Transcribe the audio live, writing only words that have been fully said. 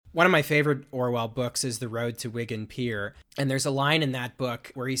One of my favorite Orwell books is The Road to Wigan Pier. And there's a line in that book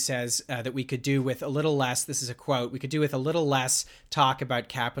where he says that we could do with a little less, this is a quote, we could do with a little less talk about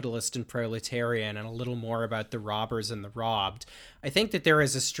capitalist and proletarian and a little more about the robbers and the robbed. I think that there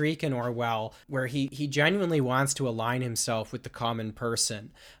is a streak in Orwell where he genuinely wants to align himself with the common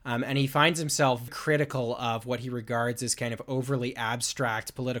person. And he finds himself critical of what he regards as kind of overly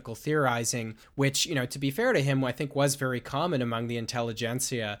abstract political theorizing, which, you know, to be fair to him, I think was very common among the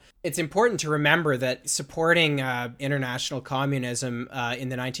intelligentsia. It's important to remember that supporting international communism in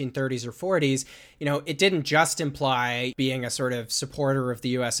the 1930s or 40s, you know, it didn't just imply being a sort of supporter of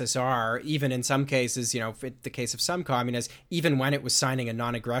the USSR, even in some cases, you know, in the case of some communists, even when it was signing a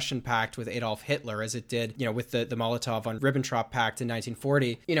non-aggression pact with Adolf Hitler, as it did, you know, with the Molotov-Ribbentrop Pact in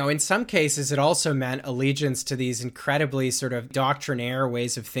 1940. You know, in some cases, it also meant allegiance to these incredibly sort of doctrinaire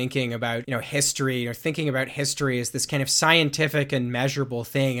ways of thinking about, you know, history, or thinking about history as this kind of scientific and measurable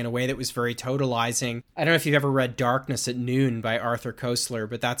thing in a way that was very totalizing. I don't know if you've ever read Darkness at Noon by Arthur Koestler,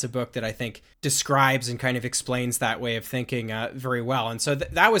 but that's a book that I think describes and kind of explains that way of thinking very well. And so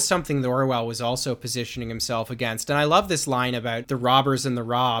that was something that Orwell was also positioning himself against. And I love this line about the robbers and the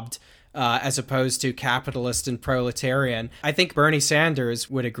robbed, as opposed to capitalist and proletarian. I think Bernie Sanders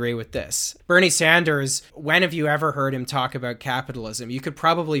would agree with this. Bernie Sanders, when have you ever heard him talk about capitalism? You could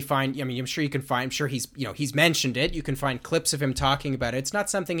probably find, I mean, I'm sure he's mentioned it. You can find clips of him talking about it. It's not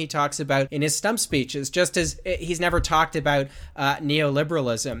something he talks about in his stump speeches, just as he's never talked about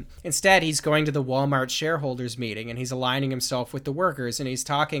neoliberalism. Instead, he's going to the Walmart shareholders meeting and he's aligning himself with the workers, and he's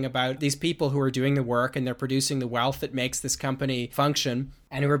talking about these people who are doing the work and they're producing the wealth that makes this company function,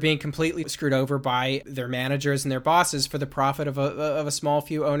 and who are being completely screwed over by their managers and their bosses for the profit of a small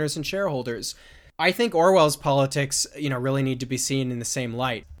few owners and shareholders. I think Orwell's politics, you know, really need to be seen in the same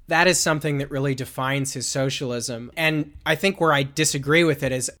light. That is something that really defines his socialism. And I think where I disagree with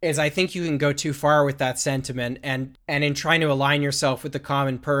it is I think you can go too far with that sentiment, and in trying to align yourself with the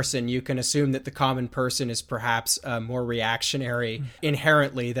common person, you can assume that the common person is perhaps more reactionary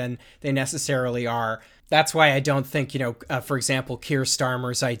inherently than they necessarily are. That's why I don't think, you know, for example, Keir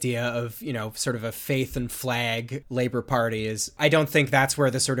Starmer's idea of, you know, sort of a faith and flag Labour Party is, I don't think that's where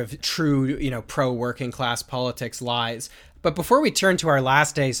the sort of true, you know, pro-working class politics lies. But before we turn to our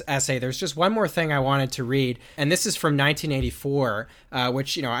last day's essay, there's just one more thing I wanted to read. And this is from 1984,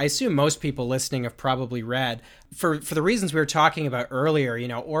 which, you know, I assume most people listening have probably read. For the reasons we were talking about earlier, you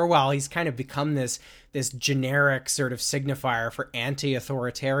know, Orwell, he's kind of become this generic sort of signifier for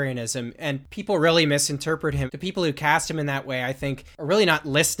anti-authoritarianism, and people really misinterpret him. The people who cast him in that way, I think, are really not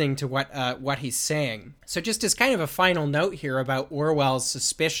listening to what he's saying. So just as kind of a final note here about Orwell's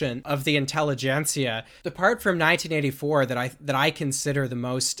suspicion of the intelligentsia, the part from 1984 that I consider the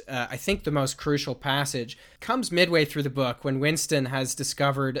most, I think the most crucial passage, comes midway through the book when Winston has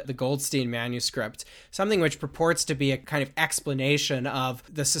discovered the Goldstein manuscript, something which purports to be a kind of explanation of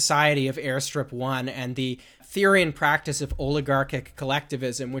the Society of Airstrip 1 and the theory and practice of oligarchic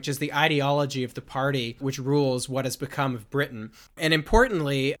collectivism, which is the ideology of the party which rules what has become of Britain. And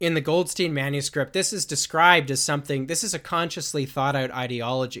importantly, in the Goldstein manuscript, this is described as something, this is a consciously thought out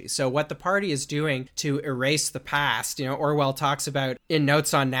ideology. So what the party is doing to erase the past, you know, Orwell talks about in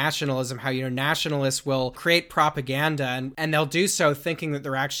Notes on Nationalism, how, you know, nationalists will create propaganda and they'll do so thinking that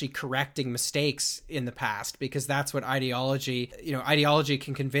they're actually correcting mistakes in the past, because that's what ideology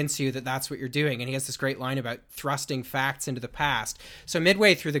can convince you that that's what you're doing. And he has this great line about thrusting facts into the past. So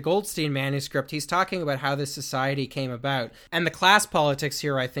midway through the Goldstein manuscript, he's talking about how this society came about. And the class politics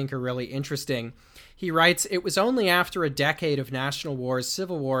here, I think, are really interesting. He writes, "It was only after a decade of national wars,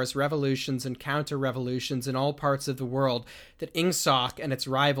 civil wars, revolutions, and counter-revolutions in all parts of the world that Ingsoc and its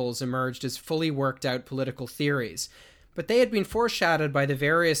rivals emerged as fully worked-out political theories. But they had been foreshadowed by the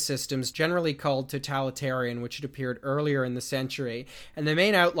various systems generally called totalitarian, which had appeared earlier in the century, and the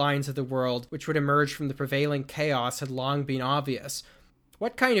main outlines of the world which would emerge from the prevailing chaos had long been obvious.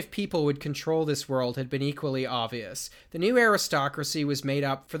 What kind of people would control this world had been equally obvious. The new aristocracy was made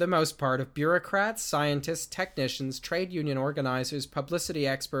up, for the most part, of bureaucrats, scientists, technicians, trade union organizers, publicity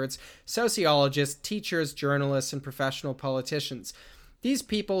experts, sociologists, teachers, journalists, and professional politicians. These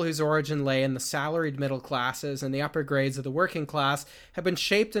people, whose origin lay in the salaried middle classes and the upper grades of the working class, have been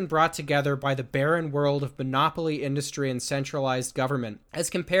shaped and brought together by the barren world of monopoly industry and centralized government.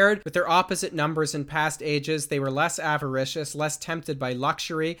 As compared with their opposite numbers in past ages, they were less avaricious, less tempted by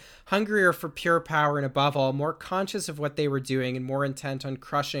luxury, hungrier for pure power, and above all, more conscious of what they were doing and more intent on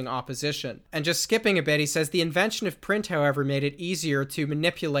crushing opposition." And just skipping a bit, he says, "The invention of print, however, made it easier to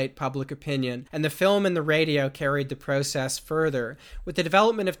manipulate public opinion, and the film and the radio carried the process further. With the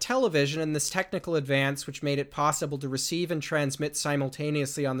development of television and this technical advance which made it possible to receive and transmit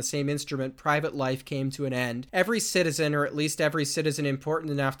simultaneously on the same instrument, private life came to an end. Every citizen, or at least every citizen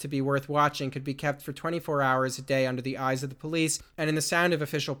important enough to be worth watching, could be kept for 24 hours a day under the eyes of the police and in the sound of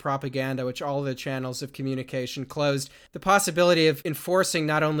official propaganda, which all the channels of communication closed. The possibility of enforcing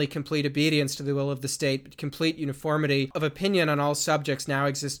not only complete obedience to the will of the state, but complete uniformity of opinion on all subjects now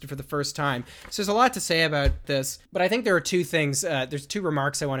existed for the first time. So there's a lot to say about this, but I think there are two things, there's two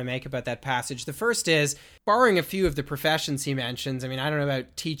remarks I want to make about that passage. The first is, borrowing a few of the professions he mentions, I mean, I don't know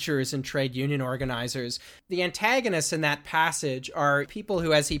about teachers and trade union organizers, the antagonists in that passage are people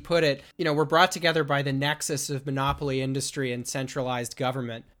who, as he put it, were brought together by the nexus of monopoly industry and centralized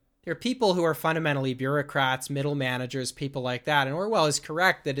government. There are people who are fundamentally bureaucrats, middle managers, people like that. And Orwell is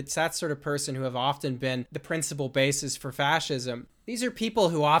correct that it's that sort of person who have often been the principal basis for fascism. These are people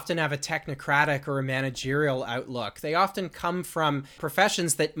who often have a technocratic or a managerial outlook. They often come from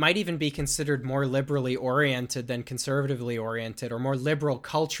professions that might even be considered more liberally oriented than conservatively oriented, or more liberal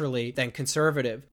culturally than conservative.